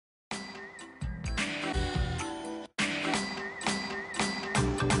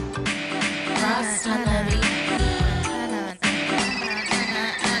Frost on the beat.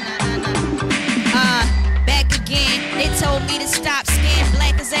 Back again. They told me to stop, skin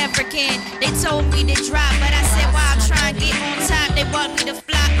black as African. They told me to drop, but I said, why I'm trying to get on top. They want me to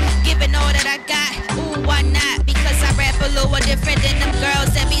flop, giving all that I got. Ooh, why not? Because I rap a little different than them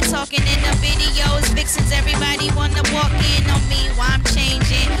girls that be talking in the videos. Vixens, everybody wanna walk in on me while I'm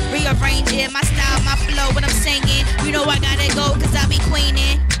changing, rearranging my style, my flow, when I'm singing. You know I gotta go cause I be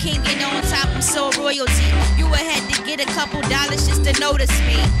queening, kinging on top, I'm so royalty. You would have to get a couple dollars just to notice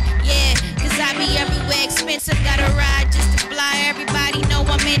me. Yeah, cause I be everywhere expensive, gotta ride just to fly. Everybody know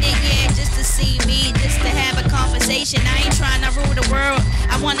I'm in it, yeah, just to see me, just to have a conversation. I ain't trying to rule the world,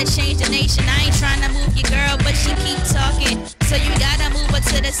 I wanna change the nation. I ain't trying to move your girl, but she keep talking, so you gotta move her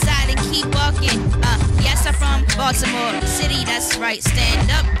to the side and keep walking. Yes, I'm from Baltimore City, that's right.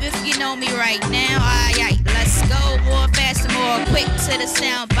 Stand up if you know me right now. Aight, let's go, more faster, more quick to the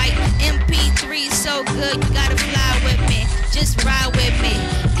sound bite. MP3 so good, you gotta fly with me, just ride with me,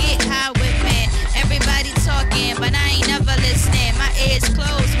 get high with me. Everybody talking, but I ain't never listening. My ears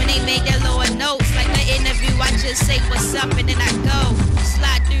closed when they make their lower notes. Like an interview, I just say what's up and then I go.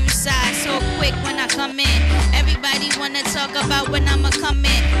 Slide through side so quick when I come in. Everybody wanna talk about when I'ma come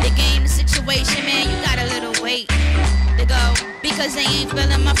in. The game, the situation, man, you got a little wait to go, because they ain't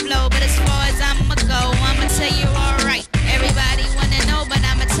feeling my flow. But as far as I'ma go, I'ma tell you alright. Everybody wanna know, but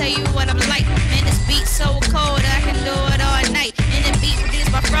I'ma tell you what I'm like. Man, this beat so cold, I can do it all night. And the beat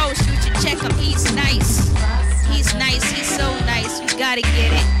produced by Fro, shoot your check him, he's nice. He's nice, he's so nice, you gotta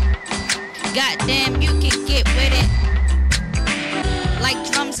get it. Goddamn, you can get with it. Like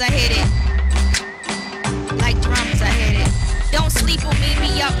drums, I hit it. Like drums, I hit it. Don't sleep or meet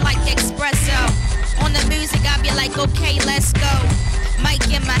me up like espresso. On the music, I be like, okay, let's go. Mic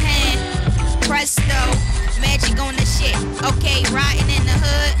in my hand, presto. Magic on the shit, okay, riding in the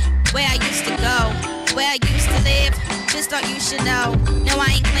hood. Where I used to go, where I used to live. Just thought you should know. No,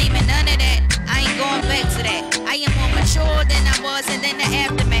 I ain't claiming none of that. I ain't going back to that. I am more mature than I was, and then the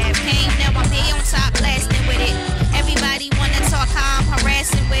aftermath came. Now I'm here on top, blasting with it. Everybody wanna talk how I'm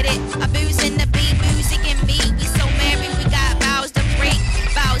harassing with it. Abusing the beat, music and me. We so married, we got vows to break,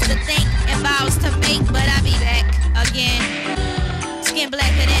 vows to think, and vows to make. But I be back again. Skin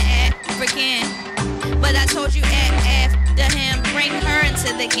blacker than African. But I told you after him, bring her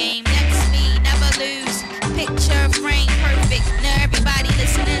into the game. Next me, never lose. Picture frame perfect. Now everybody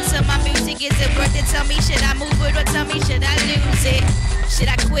listening to my music, is it worth it? Tell me, should I move it or tell me, should I lose it? Should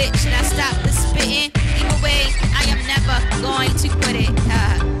I quit? Should I stop the spitting? Either way, I am never going to quit it.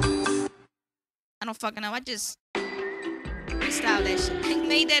 I don't fucking know. I just freestyle that shit.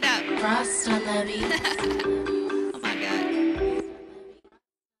 Made that up. Frost on the beat.